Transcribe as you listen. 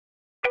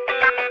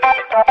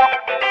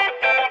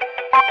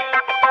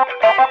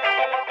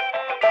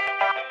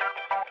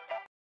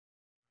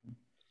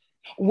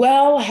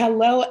Well,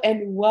 hello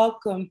and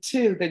welcome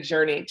to the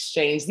Journey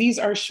Exchange. These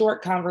are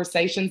short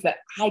conversations that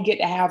I get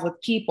to have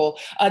with people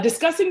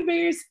discussing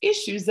various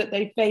issues that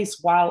they face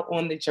while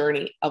on the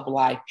journey of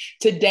life.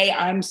 Today,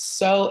 I'm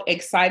so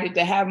excited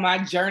to have my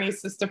journey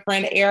sister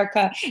friend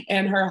Erica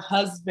and her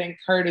husband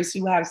Curtis,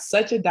 who have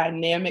such a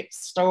dynamic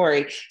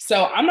story.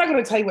 So I'm not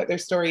going to tell you what their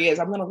story is.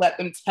 I'm going to let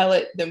them tell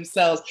it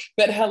themselves.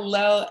 But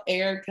hello,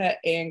 Erica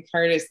and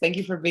Curtis. Thank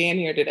you for being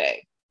here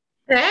today.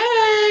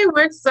 Hey,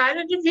 we're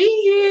excited to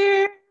be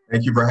here.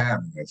 Thank you for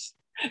having us.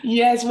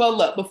 Yes, well,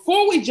 look,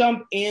 before we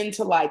jump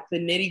into like the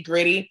nitty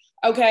gritty,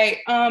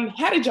 okay,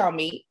 how did y'all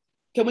meet?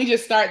 Can we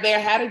just start there?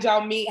 How did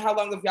y'all meet? How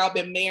long have y'all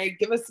been married?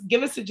 Give us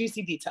the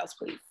juicy details,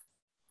 please.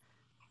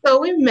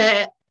 So we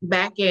met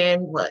back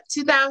in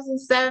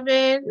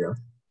 2007? Yeah.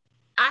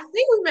 I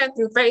think we met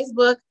through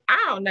Facebook.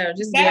 I don't know.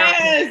 Just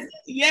yes.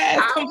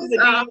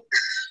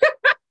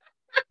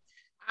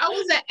 I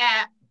was an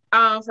app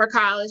for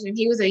college, and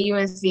he was at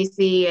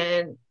UNCC,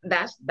 and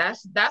that's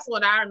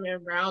what I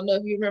remember. I don't know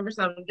if you remember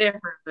something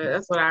different, but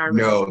that's what I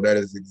remember. No, that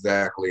is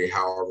exactly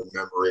how I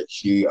remember it.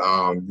 She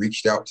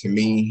reached out to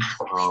me.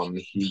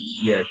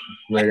 She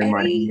slid in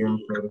my DM,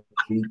 so to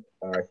speak.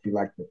 She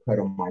liked to cut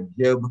on my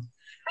jib,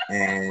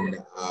 and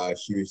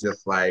she was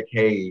just like,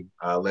 "Hey,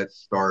 let's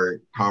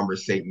start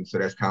conversating." So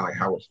that's kind of like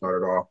how it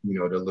started off. You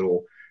know, the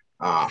little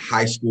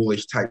high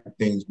schoolish type of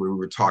things where we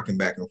were talking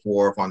back and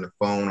forth on the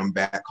phone. I'm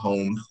back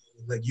home.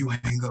 Like, you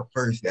hang up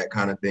first, that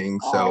kind of thing.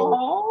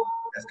 So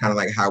that's kind of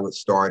like how it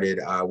started.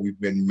 We've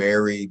been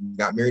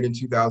got married in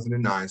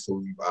 2009.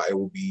 So it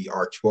will be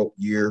our 12th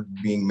year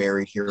being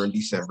married here in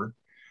December.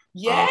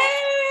 Yes.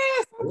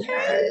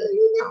 Okay.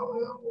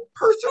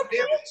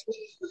 Perseverance.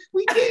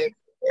 We did.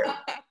 Yeah.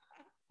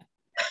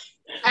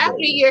 After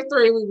year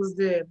 3, we was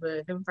good,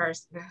 but in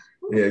first.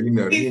 Yeah,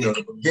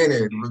 the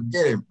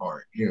beginning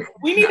part.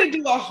 We need to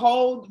do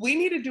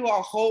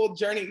a whole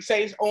journey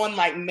exchange on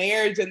like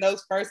marriage in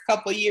those first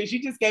couple of years. You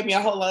just gave me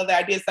a whole other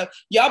idea. So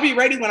y'all be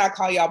ready when I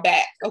call y'all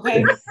back.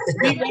 Okay.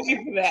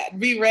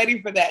 Be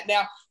ready for that.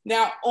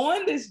 Now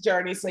on this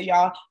journey, so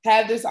y'all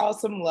have this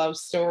awesome love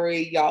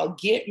story, y'all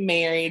get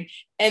married,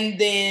 and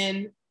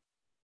then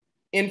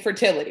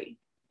infertility.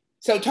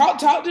 So talk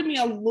to me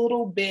a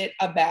little bit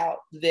about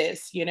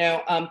this,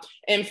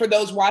 and for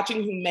those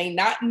watching who may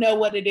not know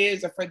what it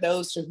is, or for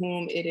those to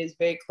whom it is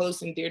very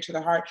close and dear to the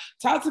heart,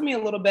 talk to me a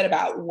little bit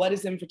about what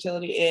is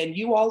infertility and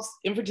you all's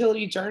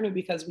infertility journey,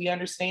 because we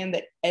understand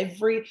that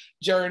every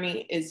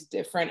journey is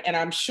different. And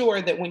I'm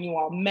sure that when you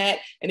all met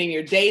and in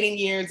your dating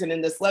years and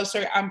in this love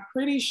story, I'm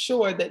pretty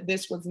sure that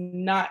this was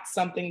not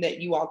something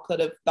that you all could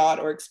have thought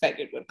or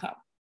expected would come.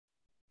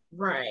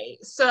 Right.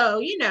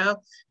 So,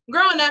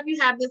 growing up, you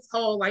have this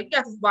whole, you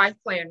got this life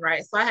plan,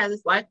 right? So I had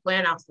this life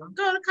plan. I was going to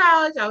go to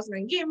college. I was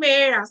going to get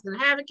married. I was going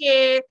to have a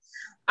kid.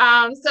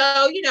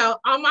 So,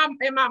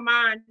 in my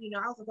mind,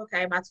 I was like,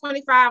 okay, by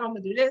 25, I'm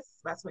going to do this.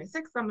 By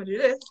 26, I'm going to do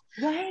this.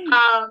 Right.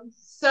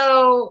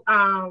 So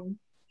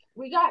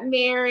we got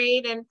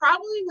married, and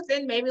probably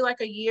within maybe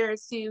like a year or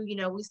two,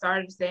 we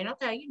started saying,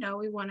 okay,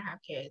 we want to have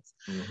kids.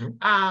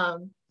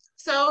 Mm-hmm.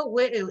 So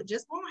it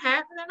just won't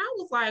happen. And I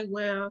was like,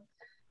 well,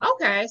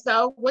 okay,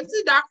 so went to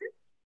the doctor,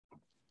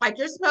 like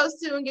you're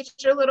supposed to, and get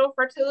your little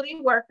fertility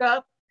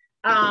workup.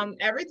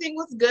 Everything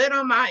was good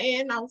on my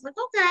end. I was like,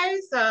 okay.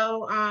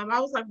 So I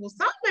was like, well,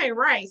 something ain't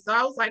right. So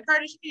I was like,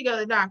 Curtis, you need to go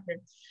to the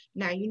doctor.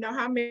 Now, you know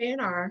how men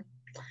are,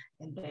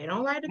 and they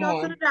don't like to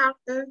go to the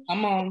doctor.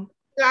 Come on. You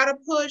gotta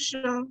push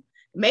them,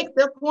 make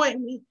the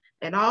appointment,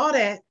 and all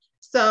that.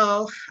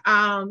 So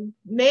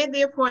made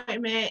the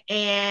appointment,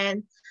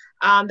 and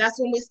that's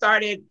when we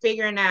started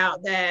figuring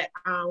out that,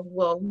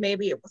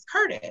 maybe it was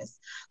Curtis.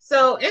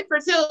 So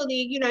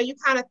infertility, you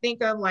kind of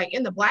think of like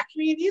in the Black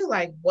community,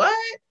 like what?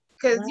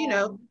 Because,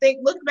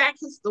 look back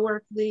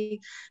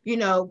historically,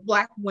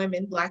 Black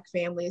women, Black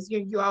families,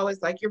 you always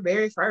you're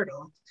very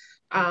fertile.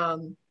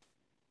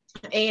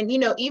 And,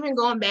 even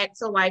going back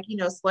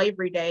to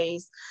slavery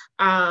days,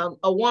 a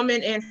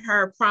woman in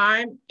her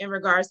prime in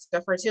regards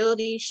to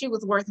fertility, she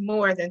was worth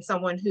more than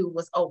someone who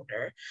was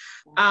older.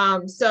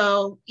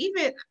 So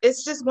even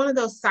it's just one of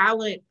those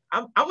silent,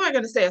 I'm not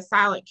going to say a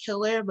silent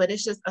killer, but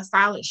it's just a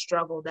silent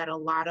struggle that a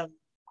lot of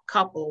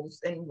couples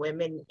and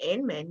women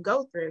and men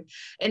go through.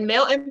 And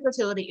male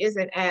infertility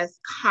isn't as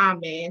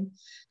common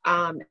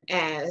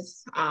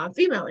as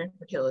female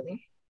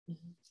infertility.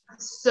 Mm-hmm.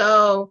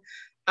 So,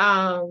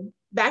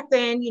 back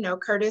then,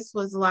 Curtis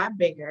was a lot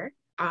bigger.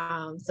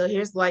 So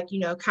here's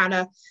kind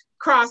of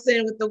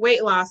crossing with the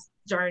weight loss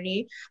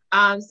journey.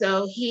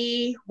 So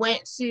he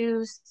went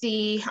to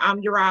see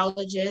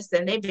urologists,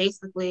 and they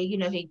basically,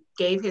 he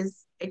gave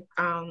his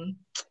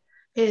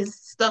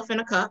stuff in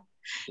a cup.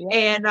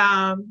 Yeah.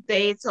 And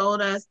they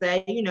told us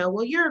that,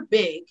 well, you're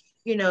big.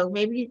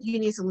 maybe you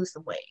need to lose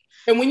some weight.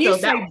 And when you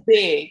say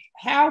big,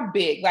 how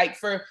big? Like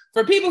for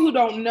people who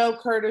don't know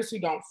Curtis, who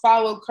don't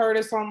follow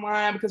Curtis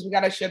online, because we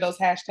got to share those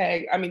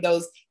hashtags,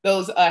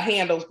 those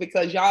handles,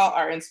 because y'all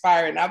are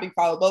inspiring. I'll be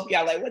following both of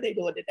y'all like, what they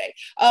doing today?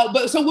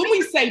 But so when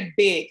we say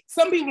big,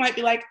 some people might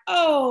be like,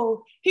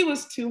 oh, he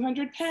was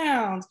 200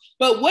 pounds.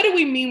 But what do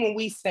we mean when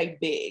we say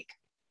big?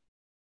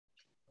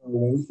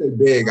 When we say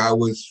big, I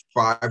was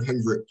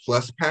 500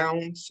 plus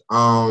pounds.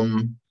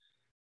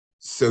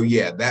 So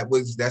yeah, that's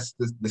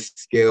the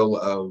scale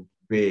of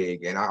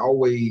big. And I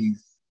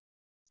always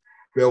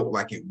felt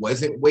like it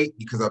wasn't weight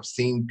because I've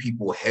seen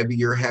people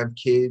heavier have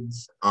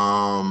kids.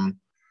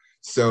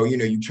 So,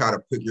 you try to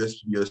put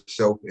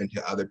yourself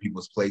into other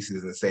people's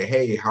places and say,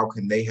 hey, how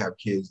can they have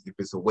kids if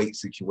it's a weight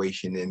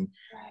situation, and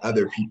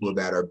other people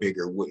that are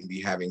bigger wouldn't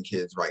be having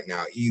kids right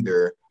now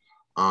either.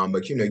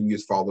 But you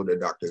just follow the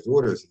doctor's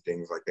orders and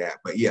things like that.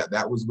 But yeah,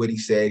 that was what he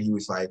said. He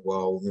was like,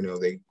 well,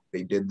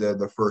 they did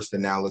the first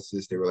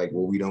analysis. They were like,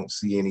 well, we don't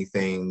see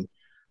anything.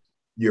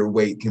 Your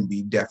weight can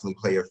definitely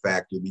play a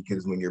factor,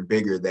 because when you're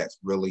bigger, that's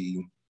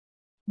really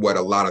what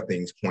a lot of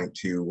things point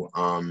to.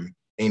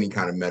 Any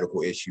kind of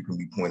medical issue can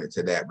be pointed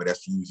to that, but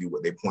that's usually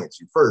what they point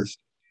to first.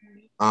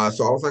 So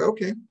I was like,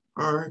 okay,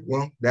 all right,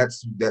 well,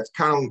 that's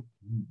kind of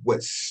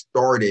what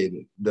started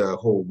the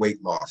whole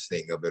weight loss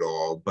thing of it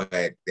all, but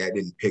that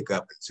didn't pick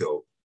up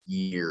until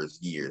years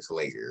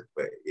later.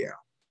 But yeah.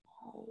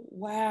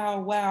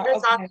 Wow.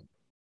 Okay.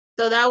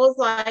 So that was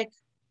like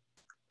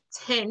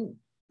 10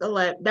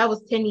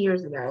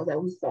 years ago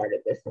that we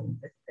started this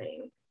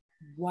thing.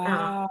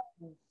 Wow.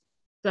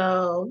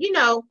 So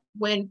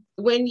when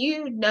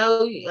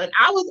and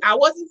I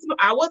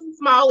wasn't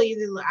small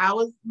either. I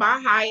was,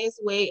 my highest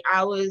weight,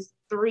 I was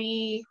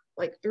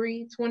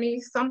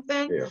 320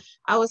 something. Yeah.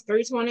 I was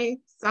 320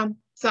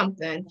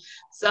 something.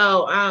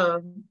 So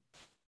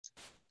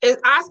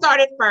I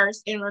started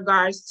first in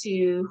regards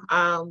to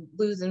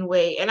losing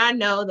weight, and I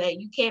know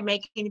that you can't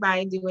make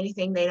anybody do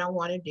anything they don't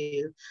want to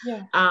do.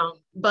 Yeah.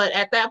 But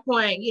at that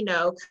point,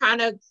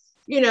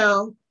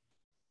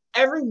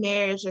 every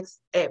marriage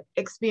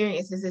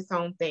experiences its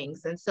own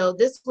things, and so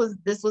this was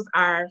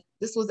our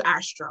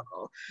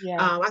struggle.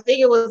 Yeah. I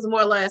think it was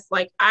more or less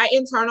like I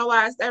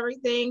internalized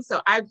everything, so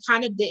I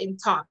kind of didn't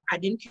talk. I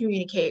didn't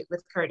communicate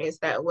with Curtis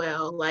that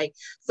well. Like,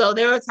 so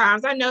there were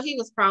times I know he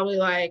was probably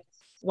like,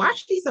 why is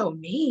she so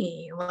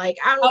mean? Like,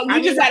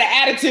 you just had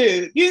an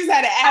attitude. You just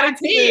had an attitude.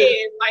 I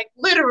did, like,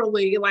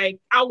 literally, like,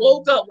 I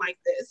woke up like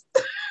this.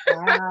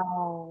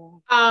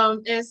 Wow.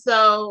 And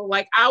so,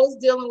 like, I was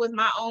dealing with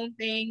my own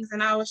things,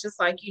 and I was just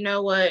like, you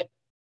know what?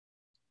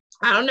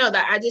 I don't know,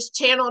 that I just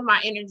channeled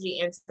my energy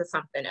into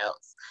something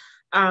else.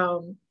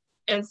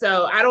 And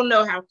so I don't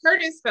know how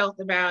Curtis felt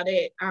about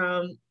it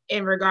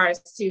in regards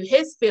to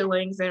his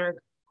feelings and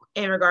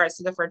in regards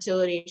to the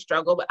fertility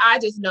struggle, but I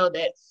just know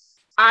that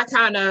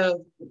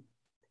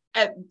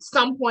at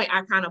some point,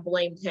 I kind of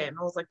blamed him.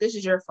 I was like, this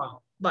is your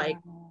fault. Like,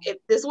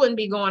 this wouldn't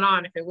be going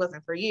on if it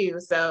wasn't for you.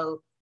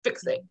 So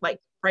fix it. Like,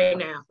 right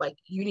now. Like,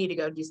 you need to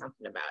go do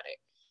something about it.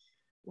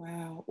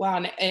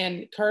 Wow.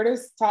 And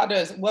Curtis taught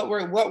us what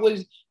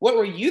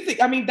were you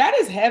think? I mean, that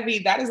is heavy.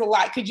 That is a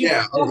lot. Could you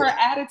feel her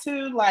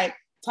attitude? Like,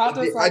 talk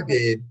to us. I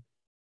did.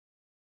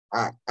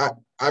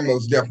 I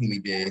most definitely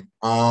did.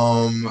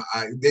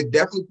 They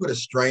definitely put a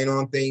strain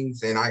on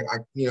things, and I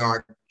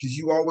because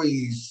you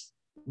always,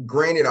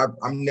 granted,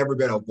 I've never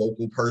been a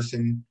vocal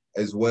person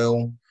as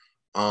well.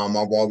 I've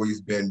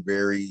always been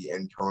very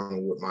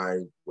internal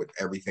with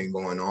everything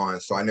going on.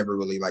 So I never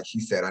really, like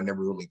she said, I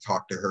never really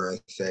talked to her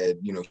and said,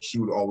 she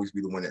would always be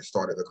the one that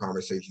started the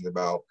conversations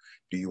about,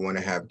 do you want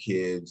to have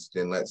kids?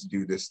 Then let's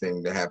do this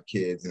thing to have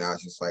kids. And I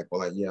was just like,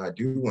 well, yeah, I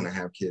do want to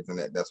have kids, and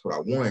that's what I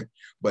want.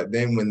 But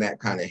then when that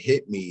kind of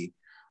hit me,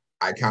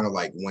 I kind of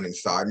like went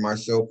inside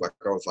myself. Like,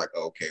 I was like,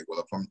 okay, well,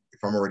 if I'm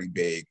already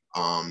big,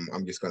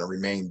 I'm just going to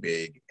remain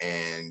big,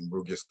 and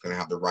we're just going to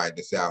have to ride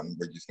this out, and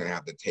we're just going to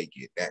have to take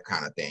it, that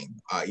kind of thing.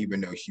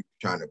 Even though she was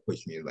trying to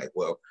push me like,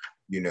 well,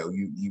 you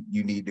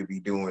need to be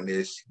doing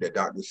this. The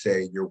doctor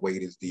said your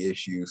weight is the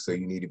issue, so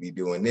you need to be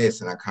doing this.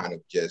 And I kind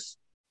of just,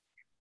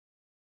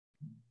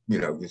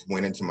 just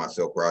went into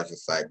myself where I was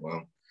just like,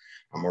 well,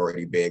 I'm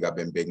already big. I've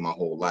been big my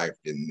whole life,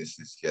 and this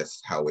is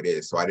just how it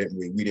is. So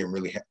we didn't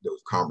really have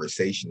those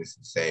conversations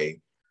to say,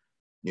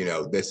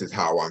 this is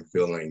how I'm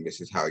feeling. This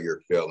is how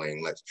you're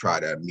feeling. Let's try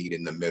to meet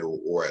in the middle,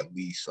 or at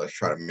least let's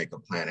try to make a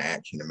plan of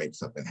action to make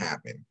something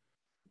happen.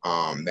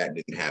 That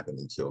didn't happen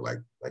until like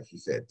you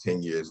said,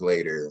 10 years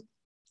later,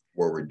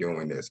 where we're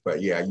doing this.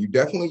 But yeah, you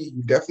definitely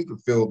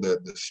could feel the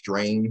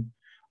strain.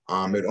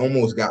 It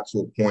almost got to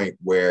a point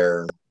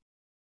where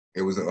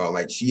it was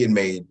like she had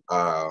made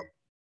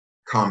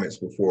comments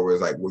before, where it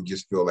was like, we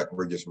just feel like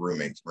we're just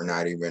roommates. We're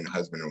not even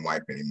husband and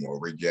wife anymore.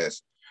 We're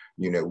just,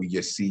 we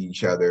just see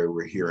each other.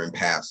 We're here in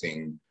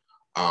passing.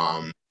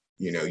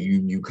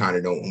 You kind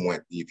of don't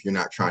want, if you're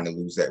not trying to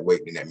lose that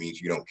weight, then that means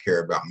you don't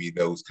care about me.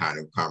 Those kind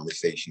of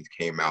conversations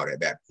came out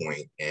at that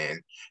point. And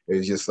it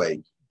was just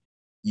like,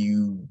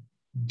 you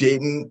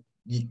didn't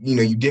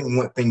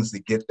want things to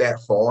get that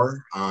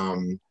far.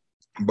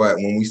 But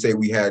when we say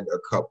we had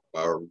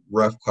a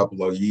rough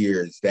couple of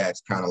years,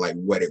 that's kind of like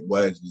what it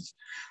was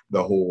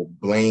the whole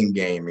blame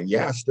game. And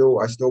yeah, I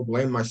still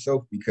blame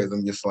myself, because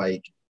I'm just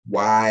like,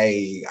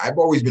 why? I've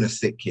always been a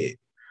sick kid.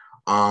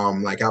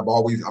 Like I'm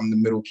the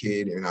middle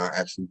kid, and I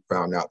actually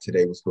found out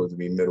today was supposed to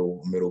be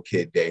middle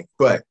kid day.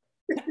 But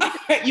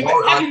you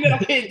happy middle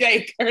kid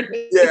day,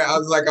 Curtis. Yeah, I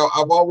was like,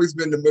 I've always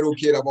been the middle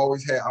kid. I've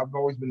always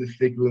been the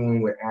sickly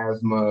one with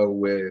asthma,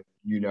 with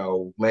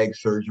leg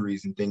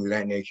surgeries and things of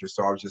that nature.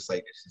 So I was just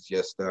like, this is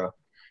just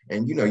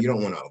and you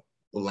don't want to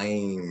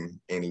blame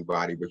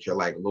anybody, but you're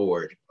like,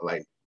 Lord,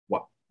 like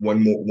what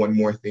one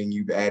more thing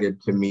you've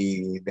added to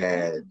me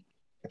that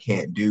I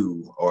can't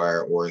do,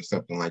 or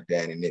something like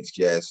that. And it's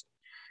just,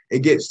 it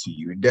gets to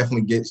you. It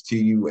definitely gets to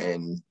you.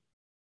 And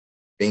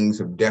things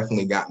have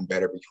definitely gotten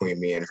better between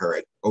me and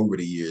her over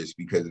the years,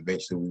 because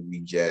eventually we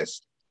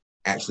just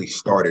actually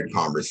started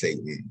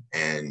conversating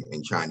and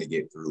trying to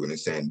get through and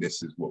saying,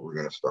 this is what we're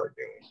going to start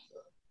doing.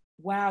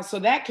 Wow. So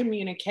that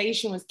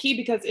communication was key,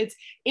 because it's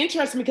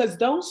interesting, because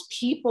those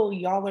people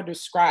y'all are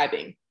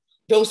describing,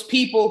 those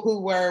people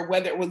who were,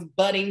 whether it was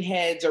butting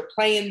heads or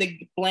playing the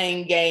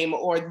blame game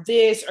or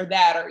this or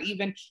that, or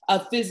even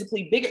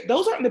physically bigger,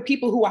 those aren't the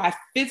people who I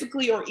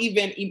physically or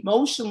even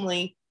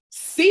emotionally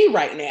see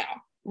right now.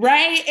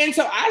 Right. And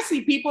so I see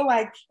people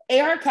like,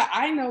 Erica,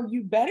 I know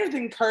you better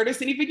than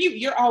Curtis. And even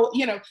you're all,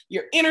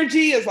 your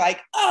energy is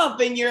like up,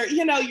 and you're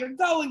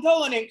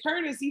going. And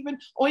Curtis, even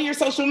on your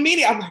social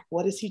media, I'm like,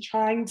 what is he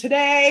trying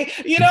today?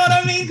 You know what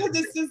I mean? Because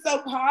it's just so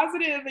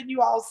positive, and you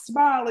all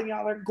smile and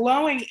y'all are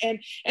glowing.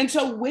 And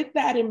so with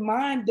that in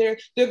mind, there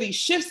are these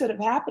shifts that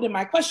have happened. And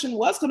my question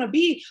was going to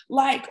be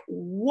like,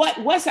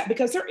 what was that?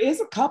 Because there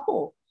is a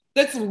couple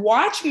that's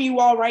watching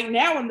you all right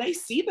now, and they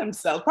see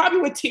themselves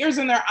probably with tears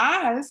in their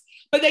eyes,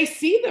 but they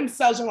see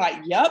themselves and like,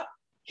 yep,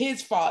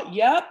 his fault.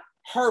 Yep,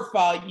 her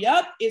fault.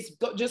 Yep, it's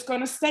just going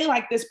to stay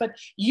like this. But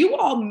you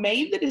all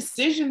made the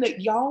decision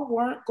that y'all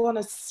weren't going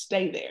to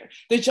stay there,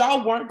 that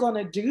y'all weren't going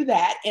to do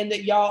that. And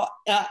that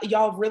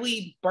y'all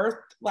really birthed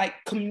like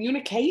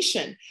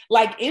communication,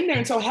 like in there.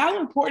 And so how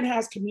important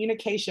has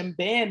communication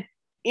been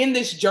in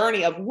this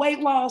journey of weight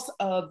loss,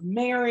 of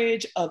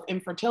marriage, of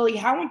infertility?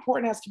 How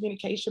important has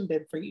communication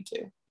been for you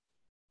two?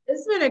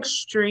 It's been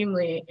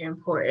extremely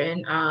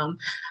important.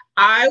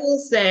 I will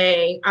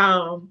say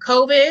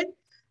COVID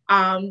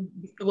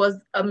was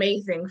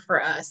amazing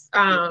for us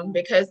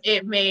because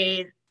it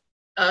made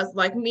us,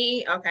 like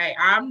me, okay,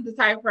 I'm the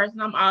type of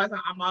person, I'm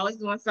always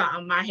doing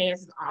something. My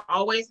hands are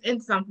always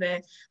in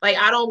something. Like,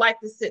 I don't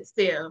like to sit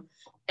still.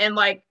 And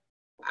like,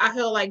 I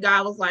feel like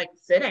God was like,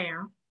 sit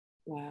down.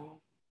 Wow.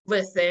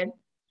 Listen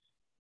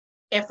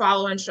and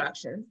follow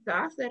instructions. So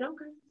I said,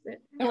 okay.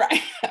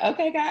 Right.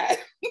 Okay, guys.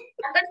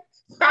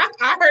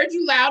 I heard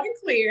you loud and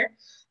clear.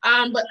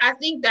 But I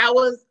think that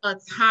was a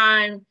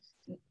time,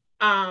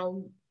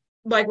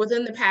 like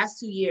within the past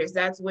 2 years,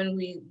 that's when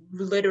we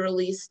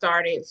literally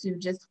started to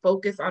just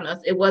focus on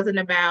us. It wasn't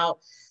about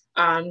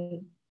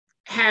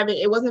having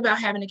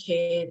a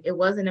kid. It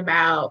wasn't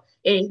about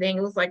anything.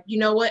 It was like, you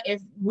know what,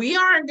 if we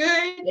aren't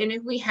good and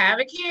if we have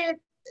a kid,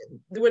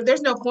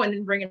 there's no point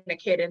in bringing a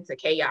kid into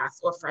chaos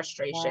or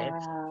frustration.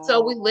 Wow.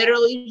 So we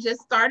literally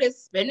just started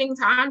spending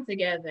time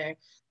together.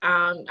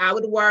 I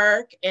would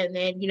work, and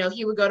then,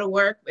 he would go to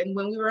work. And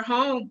when we were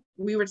home,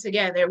 we were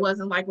together. It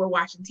wasn't like we're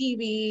watching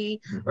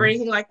TV or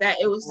anything like that.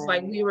 It was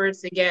like we were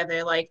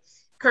together. Like,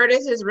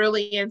 Curtis is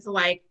really into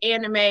like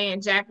anime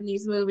and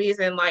Japanese movies.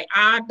 And like,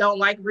 I don't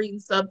like reading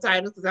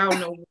subtitles because I don't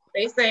know what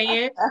they're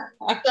saying.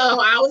 So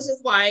I was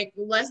just like,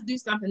 let's do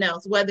something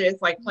else, whether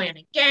it's like playing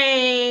a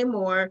game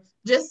or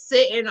just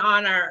sitting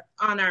on our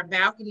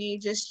balcony,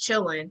 just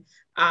chilling.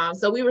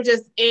 So we were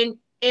just in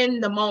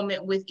the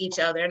moment with each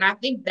other. And I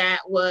think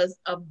that was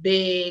a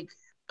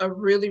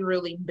really,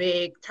 really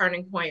big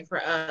turning point for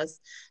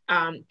us.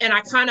 And I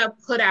kind of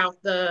put out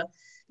the,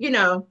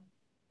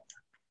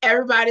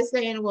 everybody's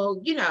saying,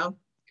 well,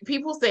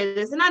 people say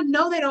this, and I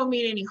know they don't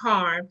mean any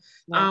harm.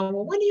 Well,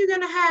 when are you going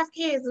to have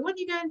kids? And when are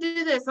you going to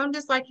do this? I'm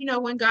just like,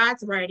 when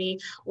God's ready.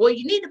 Well,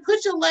 you need to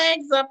put your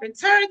legs up and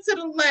turn to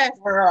the left.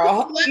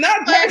 Girl,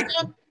 not turn.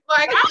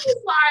 Like, I was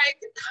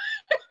like,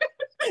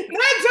 not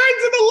turn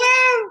to the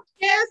left.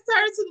 Yes,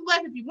 turn to the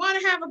left. If you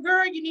want to have a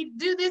girl, you need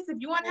to do this. If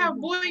you want to have a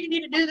boy, you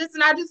need to do this.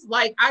 And I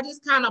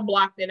just kind of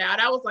blocked it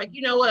out. I was like,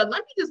 you know what?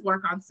 Let me just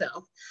work on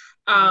self.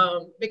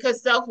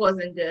 Because self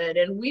wasn't good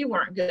and we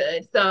weren't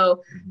good.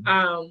 So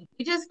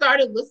we just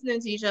started listening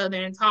to each other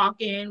and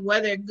talking,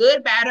 whether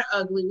good, bad, or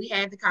ugly. We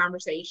had the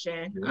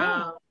conversation.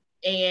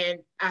 And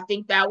I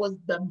think that was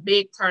the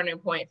big turning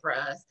point for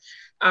us.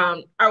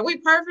 Are we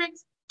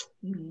perfect?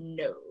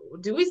 No.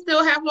 Do we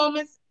still have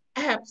moments?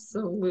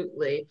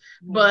 Absolutely.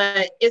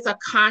 But it's a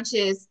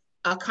conscious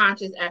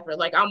effort.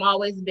 Like, I'm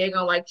always big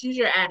on like, choose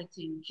your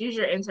attitude, choose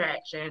your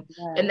interaction.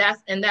 And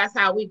that's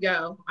how we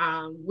go.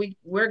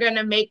 We're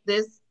gonna make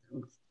this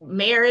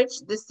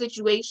marriage, this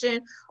situation,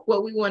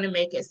 what we want to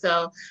make it.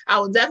 So I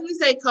would definitely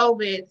say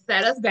COVID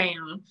set us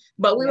down,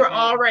 but we were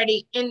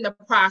already in the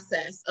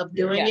process of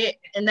doing it.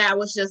 And that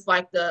was just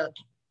like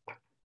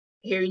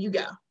here you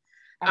go.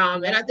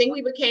 And I think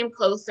we became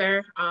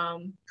closer.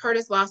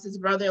 Curtis lost his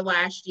brother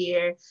last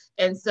year.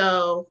 And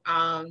so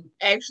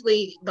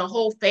actually the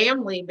whole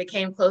family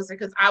became closer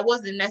because I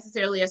wasn't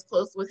necessarily as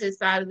close with his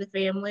side of the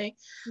family.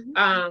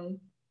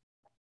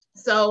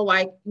 So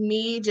like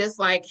me just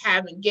like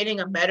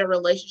getting a better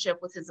relationship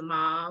with his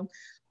mom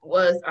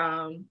was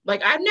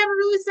like I've never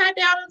really sat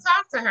down and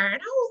talked to her.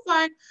 And I was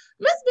like,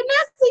 Miss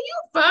Vanessa,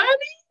 you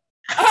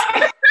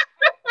funny.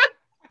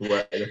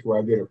 Right, that's where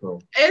I get it from.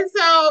 And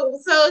so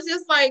it's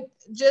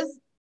just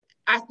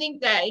I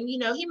think that, and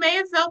he may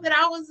have felt that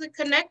I was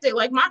connected.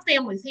 Like my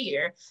family's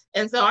here,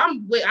 and so I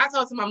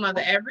talk to my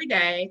mother every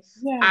day.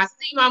 Yeah. I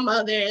see my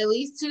mother at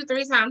least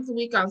 2-3 times a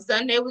week. On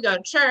Sunday, we go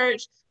to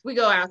church. We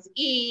go out to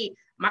eat.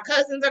 My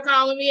cousins are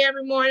calling me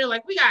every morning.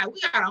 Like we got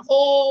a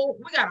whole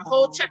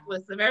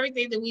checklist of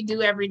everything that we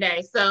do every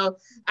day. So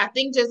I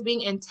think just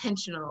being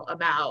intentional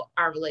about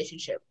our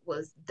relationship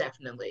was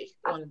definitely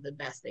one of the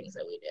best things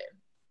that we did.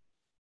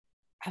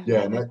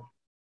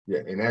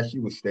 And as she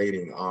was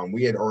stating,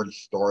 we had already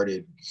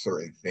started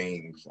certain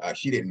things.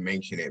 She didn't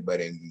mention it,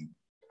 but in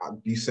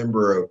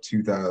December of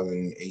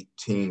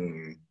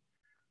 2018,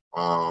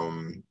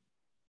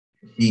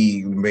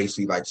 he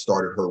basically like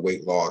started her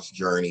weight loss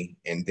journey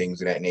and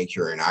things of that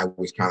nature. And I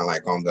was kind of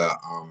like on the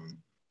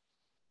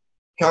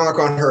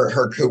on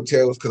her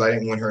coattails because I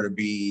didn't want her to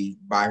be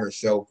by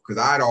herself.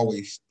 Because I'd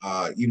always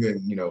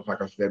even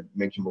like I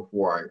mentioned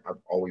before, I've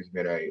always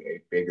been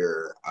a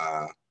bigger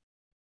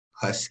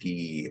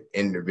husky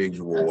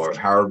individual, or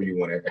however you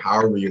want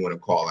to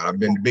call it. I've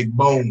been big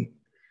bone,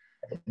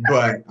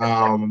 but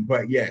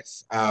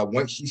yes,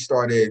 once she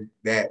started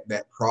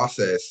that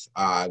process,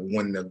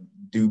 wanting to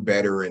do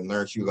better and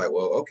learn, she was like,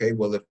 well, okay,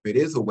 well, if it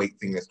is a weight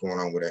thing that's going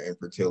on with her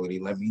infertility,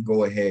 let me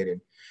go ahead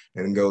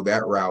and go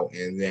that route.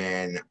 And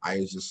then I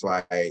was just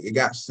like, it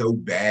got so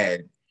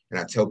bad, and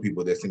I tell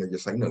people this, and they're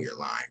just like, no, you're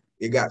lying.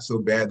 It got so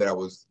bad that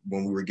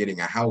when we were getting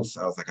a house,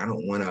 I was like, I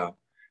don't want a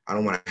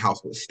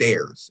house with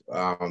stairs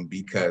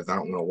because I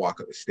don't want to walk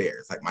up the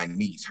stairs. Like my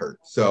knees hurt.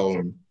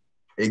 So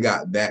it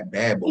got that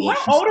bad. But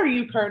how old are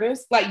you,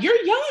 Curtis? Like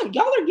you're young.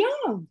 Y'all are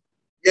young.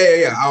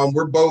 Yeah.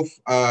 We're both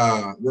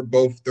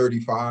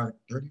 35.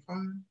 35?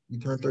 You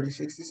turned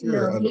 36 this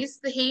year? No, he's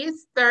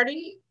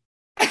 30.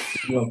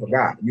 You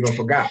don't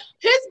forgot.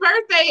 His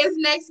birthday is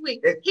next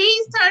week.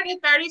 He's turning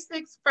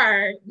 36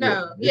 first.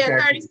 No,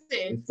 36.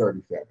 It's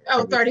 37.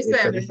 Oh,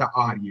 37. It's an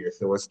odd year,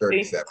 so it's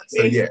 37.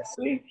 So yes.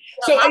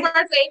 So my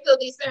birthday till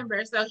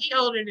December, so he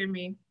older than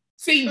me.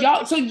 See, y'all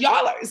are so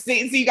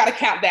you gotta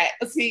count that.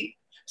 See,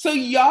 so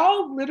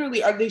y'all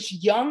literally are this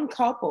young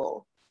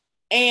couple,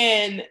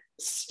 and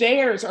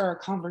stairs are a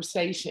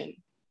conversation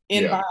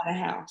in buying a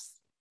house.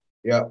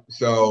 Yeah.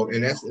 So,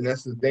 and that's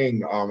the thing.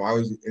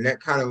 That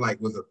kind of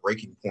like was a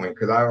breaking point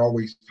because I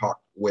always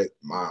talked with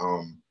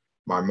my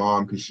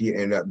mom because she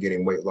ended up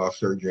getting weight loss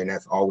surgery, and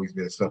that's always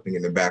been something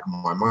in the back of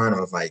my mind.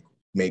 I was like,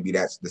 maybe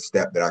that's the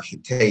step that I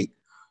should take.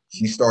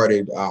 She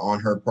started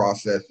on her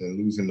process and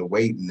losing the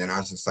weight, and then I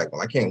was just like,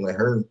 well, I can't let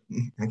her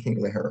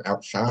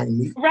outshine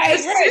me. Right.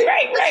 She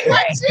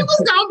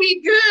was gonna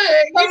be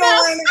good. Come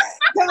on.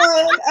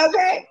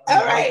 Okay.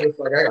 All right.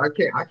 Like,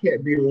 I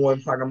can't be the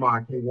one talking about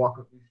I can't walk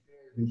up these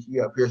stairs and she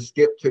up here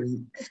skip to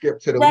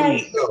the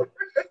right. Loop. So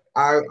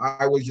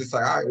I was just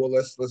like, all right, well,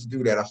 let's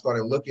do that. I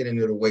started looking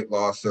into the weight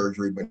loss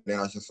surgery, but then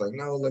I was just like,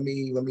 no, let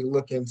me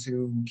look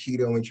into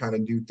keto and trying to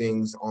do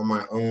things on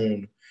my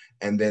own.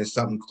 And then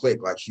something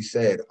clicked, like she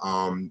said.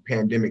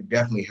 Pandemic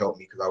definitely helped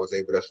me because I was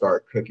able to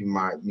start cooking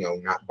my,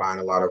 not buying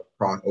a lot of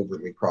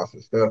overly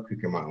processed stuff,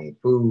 cooking my own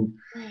food.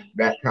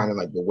 That kind of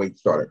like the weight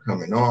started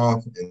coming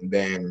off, and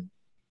then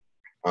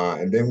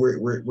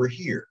we're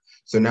here.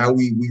 So now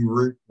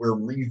we're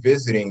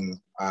revisiting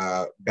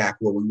back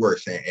where we were,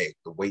 saying, hey,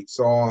 the weight's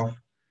off.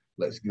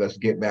 Let's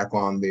get back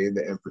on the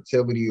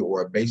infertility,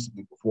 or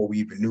basically before we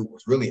even knew it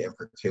was really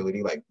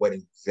infertility, like what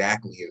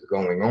exactly is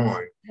going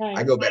on. Right.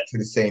 I go back to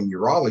the same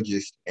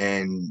urologist,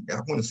 and I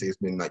want to say it's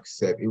been like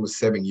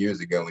 7 years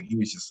ago, and he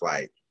was just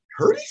like,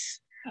 Curtis?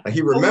 Like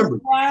he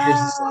remembered. Oh,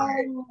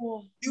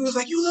 wow. He was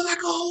like, you look like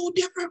a whole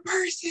different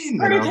person.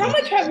 Curtis, how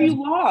much have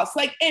you lost?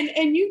 Like,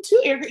 and you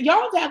too, Eric,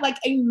 y'all have had like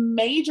a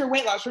major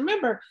weight loss.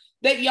 Remember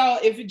that y'all,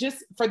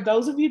 for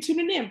those of you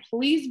tuning in,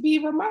 please be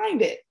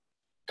reminded,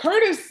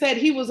 Curtis said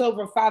he was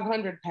over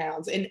 500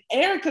 pounds, and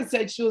Erica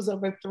said she was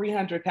over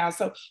 300 pounds.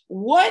 So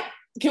what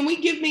can we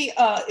give me,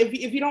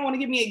 if you don't want to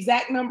give me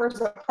exact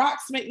numbers,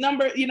 approximate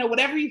number,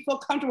 whatever you feel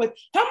comfortable with,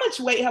 how much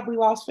weight have we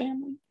lost,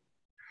 family?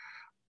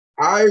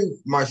 I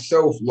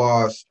myself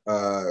lost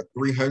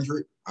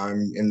 300.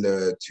 I'm in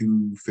the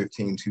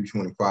 215,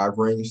 225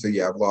 range. So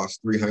yeah, I've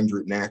lost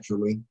 300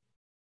 naturally.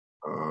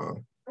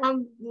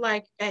 I'm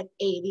like at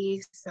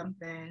 80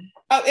 something.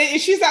 Oh,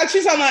 she's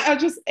on like,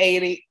 just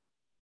 80.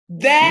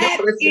 That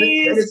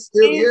is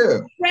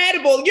still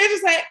incredible. You're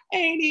just like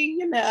 80,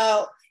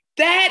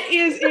 that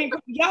is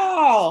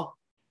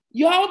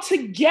y'all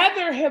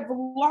together have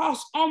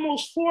lost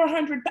almost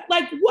 400.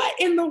 Like what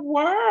in the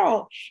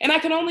world? And I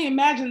can only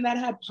imagine that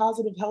had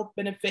positive health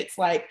benefits.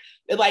 Like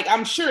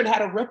I'm sure it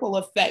had a ripple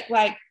effect.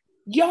 Like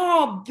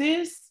Y'all,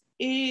 this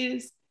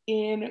is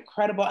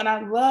incredible. And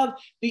I love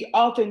the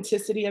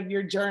authenticity of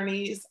your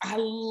journeys. I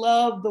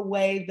love the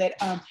way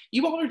that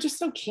you all are just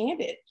so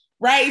candid.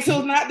 Right. So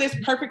it's not this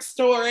perfect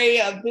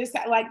story of this,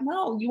 like,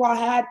 no, you all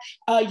had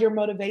your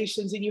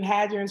motivations and you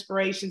had your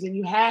inspirations and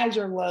you had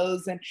your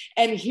lows.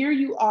 And here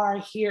you are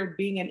here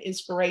being an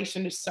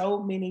inspiration to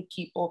so many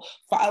people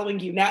following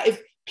you. Now, if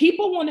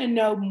people want to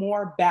know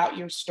more about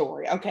your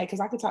story, okay, because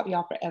I could talk to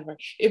y'all forever.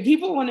 If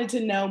people wanted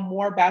to know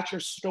more about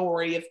your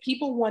story, if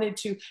people wanted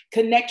to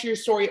connect your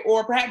story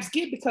or perhaps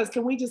because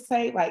can we just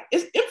say, like,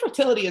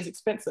 infertility is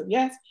expensive,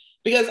 yes?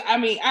 Because I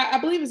mean, I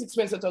believe it's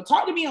expensive. So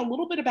talk to me a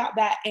little bit about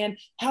that and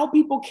how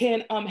people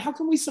can, how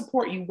can we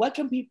support you? What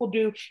can people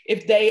do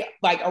if they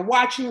like are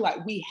watching,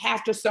 like we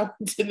have to sew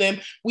to them,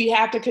 we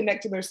have to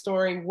connect to their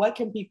story. What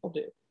can people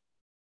do?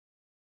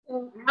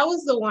 I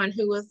was the one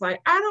who was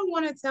like, I don't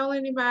want to tell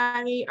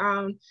anybody.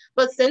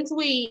 But since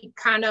we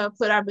kind of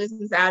put our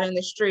business out in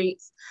the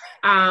streets,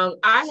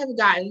 I have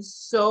gotten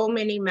so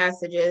many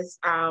messages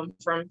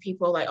from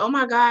people like, oh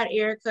my God,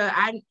 Erica,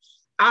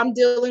 I'm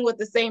dealing with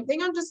the same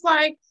thing. I'm just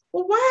like,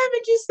 well, why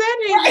haven't you said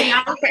anything?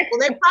 I was like, well,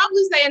 they're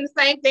probably saying the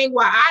same thing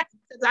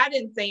because I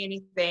didn't say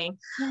anything.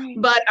 Right.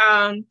 But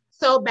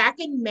so back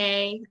in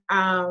May,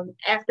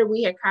 after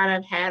we had kind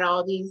of had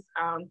all these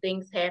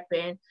things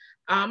happen,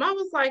 I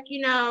was like,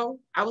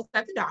 I was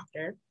at the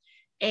doctor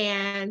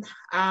and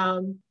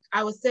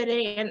I was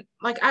sitting and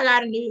like I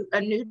got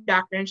a new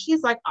doctor and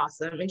she's like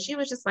awesome. And she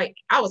was just like,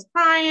 I was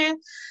crying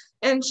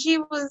and she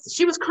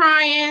was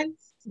crying.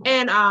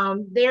 And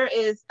there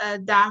is a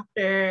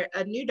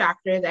new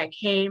doctor that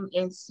came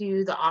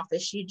into the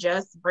office. She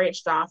just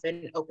branched off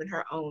and opened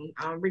her own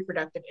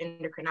reproductive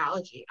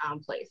endocrinology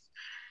place.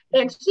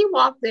 And she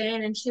walked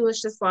in and she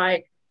was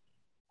like,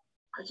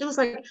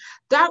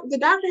 the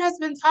doctor has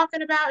been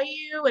talking about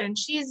you and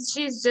she's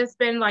just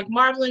been like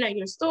marveling at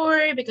your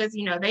story because,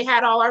 they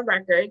had all our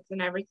records and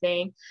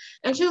everything.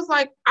 And she was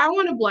like, I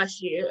want to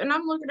bless you. And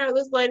I'm looking at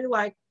this lady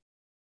like,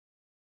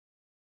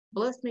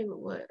 bless me with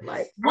what?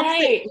 Like,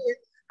 right.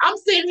 I'm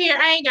sitting here,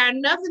 I ain't got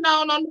nothing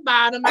on the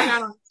bottom. I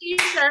got on a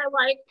t-shirt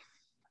like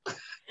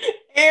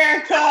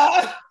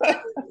Erica.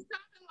 Something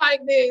like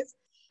this.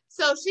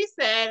 So she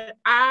said,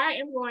 I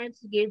am going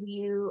to give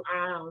you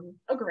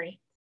a grant.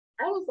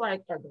 I was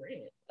like, a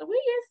grant? We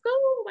in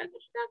school? Like,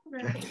 what you talking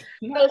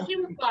about? So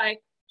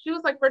she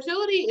was like,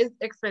 fertility is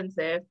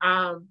expensive.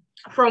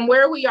 From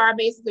where we are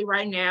basically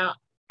right now,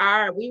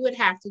 we would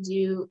have to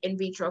do in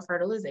vitro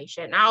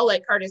fertilization. I'll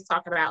let Curtis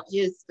talk about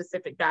his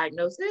specific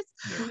diagnosis,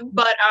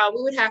 but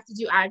we would have to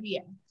do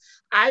IVF.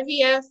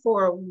 IVF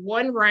for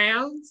one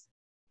round,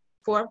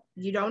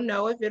 you don't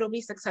know if it'll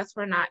be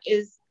successful or not,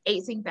 is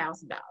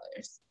 $18,000.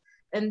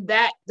 And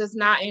that does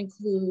not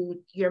include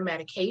your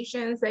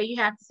medications that you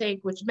have to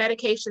take, which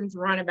medications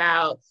run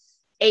about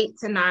 $8,000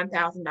 to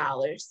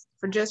 $9,000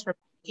 for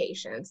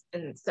medications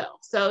in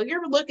itself. So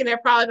you're looking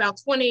at probably about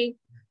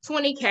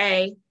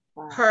 $20K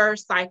per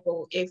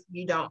cycle if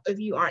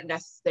you aren't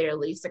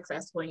necessarily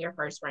successful in your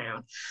first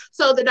round.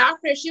 So the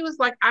doctor, she was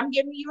like, I'm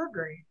giving you a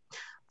grant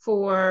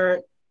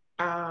for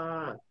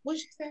what'd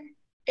she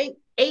say?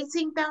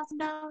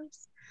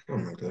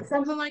 $18,000,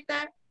 something like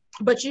that.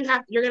 But you're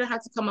gonna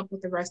have to come up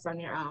with the rest on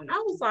your own. I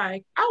was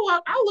like,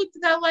 I looked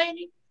at that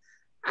lady.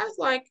 I was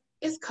like,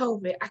 it's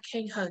COVID. I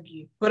can't hug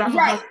you, but I'm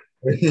right.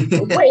 Wait,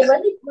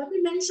 let me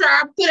make sure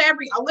let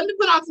me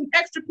put on some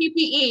extra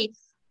PPE.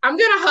 I'm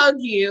gonna hug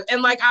you.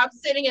 And like I'm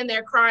sitting in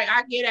there crying.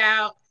 I get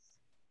out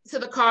to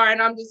the car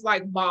and I'm just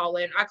like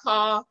bawling. I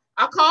call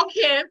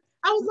Kim.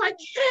 I was like,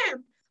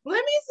 Kim,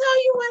 let me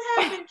tell you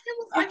what happened. Kim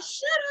was like,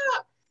 shut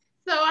up.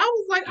 So I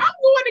was like, I'm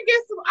going to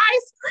get some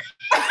ice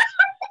cream.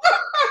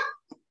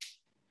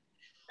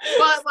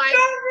 But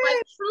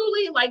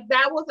truly, like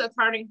that was a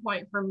turning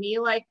point for me.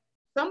 Like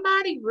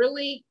somebody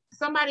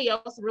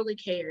else really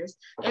cares.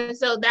 And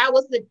so that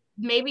was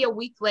maybe a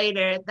week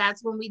later,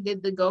 that's when we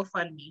did the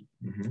GoFundMe.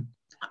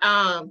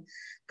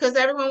 Because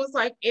everyone was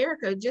like,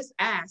 Erica, just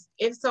ask.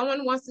 If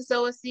someone wants to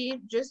sow a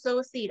seed, just sow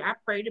a seed. I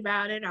prayed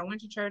about it. I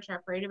went to church, I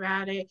prayed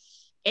about it.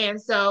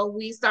 And so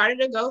we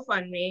started a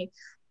GoFundMe.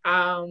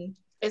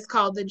 It's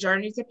called The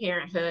Journey to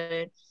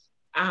Parenthood.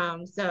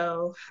 That's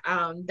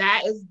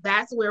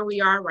where we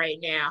are right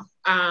now.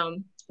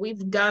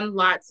 We've done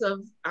lots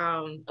of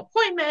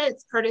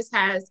appointments. Curtis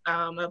has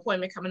an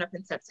appointment coming up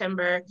in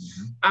September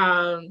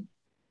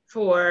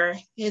for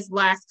his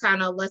last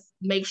kind of, let's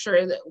make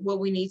sure that what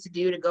we need to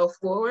do to go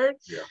forward.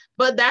 Yeah.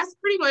 But that's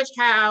pretty much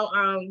how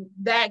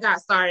that got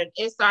started.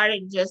 It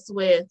started just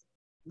with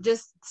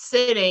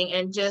sitting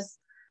and just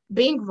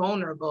being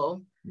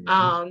vulnerable.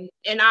 And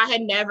I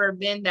had never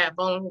been that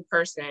vulnerable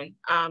person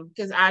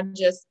because I'm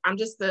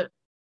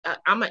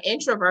an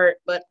introvert,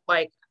 but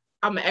like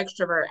I'm an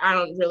extrovert. I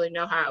don't really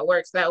know how it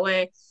works that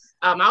way.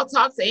 I'll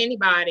talk to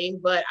anybody,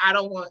 but I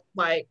don't want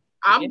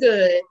I'm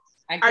good.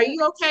 Are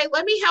you okay?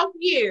 Let me help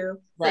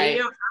you. Right.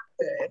 So,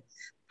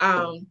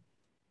 I'm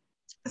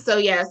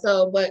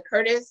good. But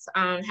Curtis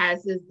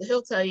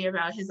he'll tell you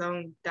about his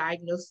own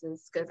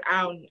diagnosis because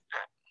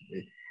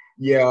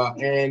Yeah,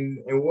 and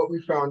what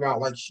we found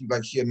out, like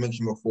she had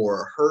mentioned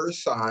before, her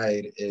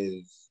side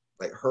is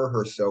like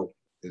herself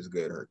is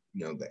good. Her,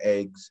 the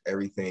eggs,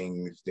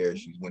 everything is there.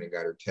 She's went and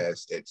got her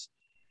test. It's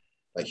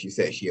like she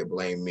said, she had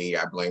blamed me.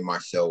 I blame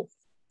myself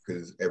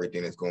because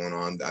everything that's going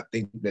on. I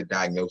think the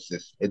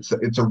diagnosis,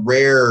 it's a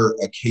rare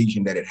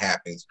occasion that it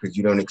happens because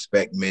you don't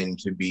expect men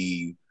to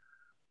be,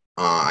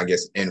 I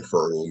guess,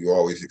 infertile. You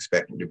always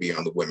expect them to be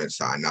on the women's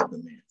side, not the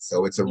men.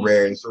 So it's a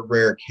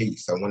rare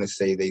case. I want to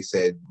say they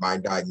said my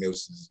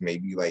diagnosis is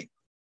maybe like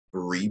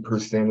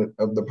 3%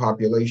 of the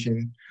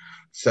population.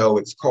 So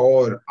it's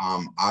called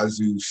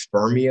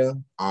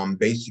azoospermia.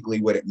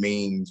 Basically what it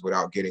means,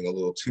 without getting a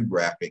little too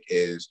graphic,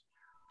 is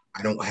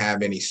I don't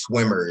have any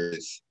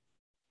swimmers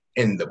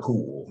in the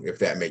pool, if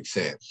that makes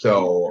sense.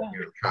 So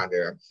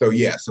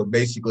so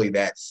basically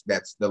that's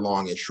the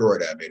long and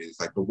short of it. Is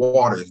like the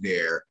water's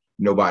there,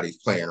 nobody's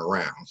playing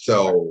around.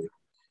 So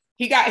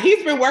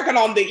he's been working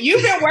on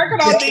you've been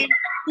working on these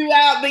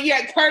throughout the year,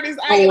 Curtis.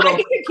 I can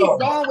keep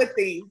going with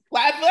these.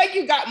 I feel like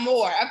you got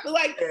more. I feel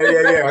like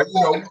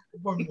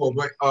one more,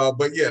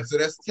 but yeah. So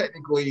that's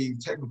technically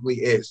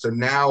it. So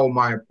now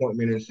my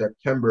appointment in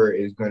September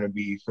is going to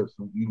be so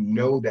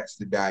that's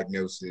the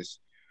diagnosis.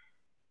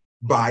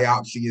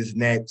 Biopsy is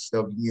next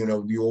of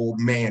the old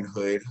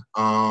manhood,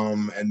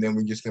 and then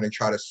we're just going to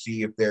try to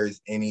see if there's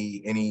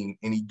any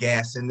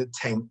gas in the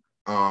tank.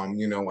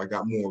 I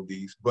got more of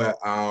these, but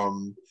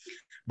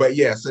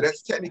yeah, so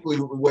that's technically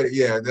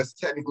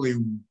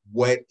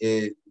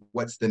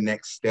what's the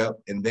next step.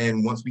 And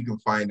then once we can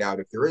find out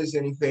if there is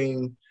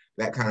anything,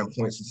 that kind of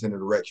points us in the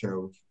direction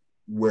of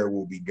where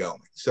we'll be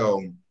going.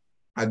 So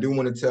I do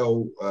want to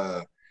tell,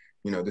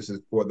 this is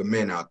for the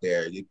men out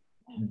there.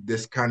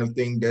 This kind of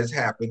thing does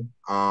happen.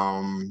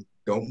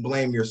 Don't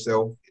blame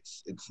yourself.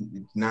 It's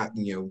not,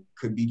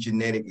 could be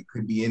genetic. It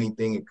could be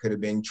anything. It could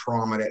have been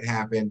trauma that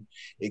happened.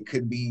 It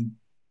could be,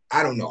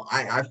 I don't know.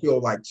 I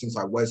feel like since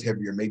I was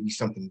heavier, maybe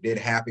something did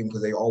happen,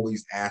 because they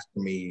always ask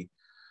me,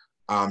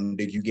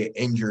 did you get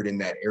injured in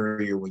that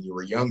area when you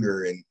were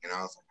younger? And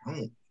I was like, I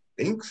don't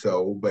think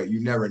so, but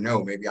you never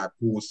know. Maybe I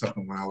pulled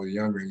something when I was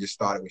younger and just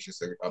thought it was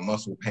just a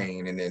muscle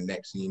pain. And then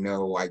next thing you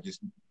know, I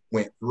just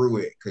went through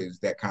it, because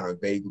that kind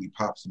of vaguely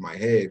pops in my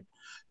head.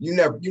 You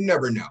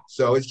never know.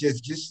 So it's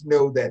just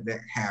know that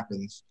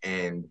happens,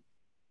 and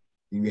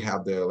you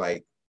have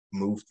to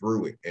move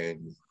through it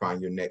and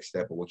find your next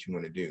step of what you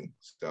want to do.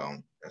 So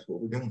that's what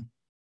we're doing.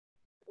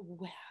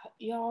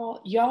 Wow,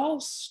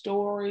 y'all's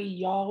story,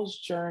 y'all's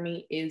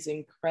journey is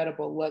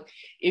incredible. Look,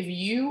 if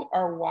you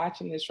are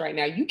watching this right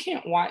now, you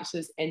can't watch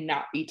this and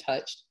not be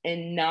touched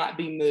and not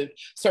be moved.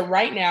 So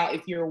right now,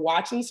 if you're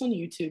watching this on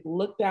YouTube,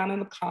 look down in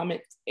the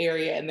comments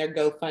area and their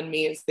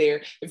GoFundMe is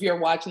there. If you're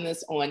watching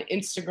this on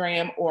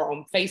Instagram or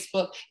on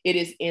Facebook, it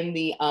is in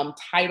the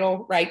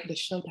title, right? The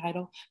show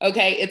title.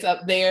 Okay, it's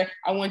up there.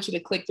 I want you to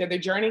click there. The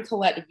Journey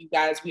Collective, you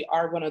guys, we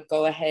are going to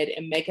go ahead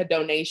and make a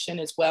donation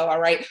as well.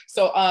 All right.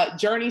 So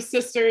Journey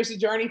Sisters,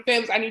 Journey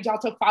Femmes, I need y'all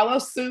to follow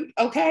suit,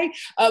 okay?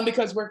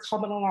 Because we're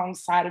coming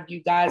alongside of you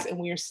guys, and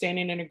we are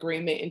standing in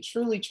agreement and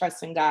truly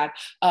trusting God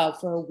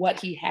for what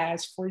He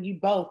has for you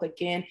both.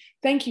 Again,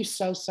 thank you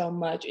so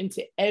much. And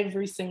to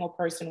every single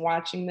person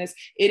watching this,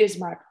 it is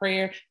my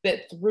prayer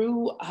that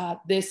through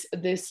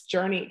this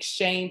journey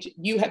exchange,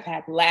 you have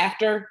had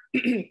laughter,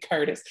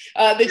 Curtis,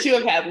 that you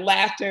have had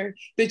laughter,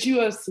 that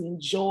you have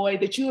seen joy,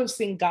 that you have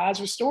seen God's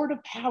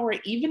restorative power,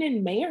 even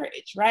in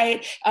marriage,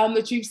 right?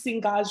 That you've seen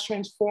God's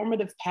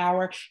transformative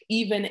power,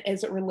 even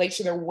as it relates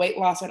to their weight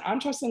loss. And I'm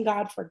trusting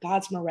God for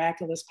God's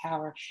miraculous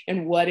power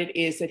and what it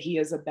is that He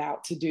is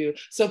about to do.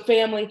 So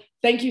family,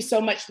 thank you so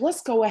much.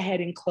 Let's go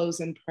ahead and close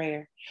in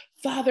prayer.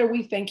 Father,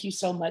 we thank you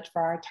so much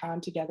for our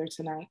time together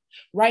tonight.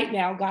 Right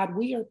now, God,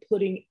 we are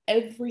putting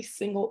every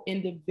single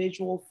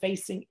individual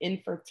facing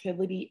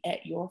infertility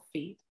at your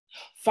feet.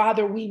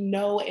 Father, we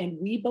know and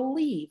we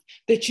believe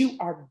that you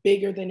are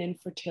bigger than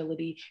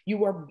infertility.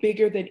 You are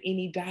bigger than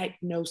any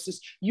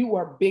diagnosis. You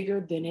are bigger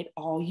than it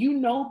all. You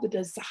know the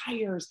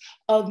desires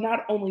of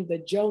not only the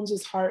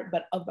Joneses' heart,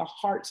 but of the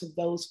hearts of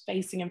those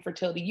facing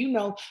infertility. You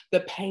know the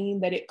pain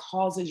that it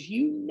causes.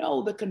 You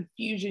know the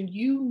confusion.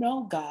 You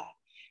know, God.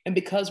 And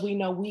because we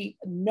know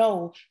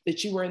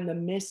that you are in the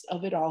midst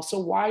of it all. So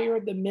while you're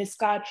in the midst,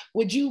 God,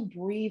 would you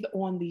breathe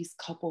on these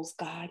couples,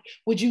 God?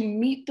 Would you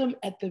meet them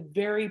at the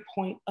very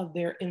point of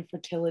their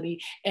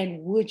infertility? And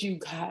would you,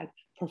 God,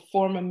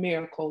 perform a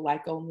miracle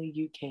like only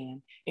you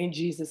can? In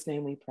Jesus'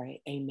 name we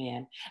pray,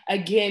 amen.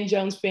 Again,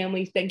 Jones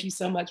family, thank you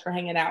so much for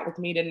hanging out with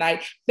me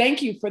tonight.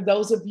 Thank you for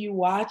those of you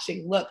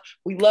watching. Look,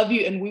 we love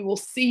you, and we will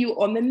see you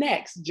on the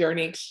next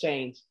Journey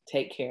Exchange.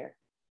 Take care.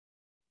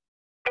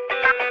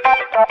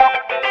 Thank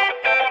you.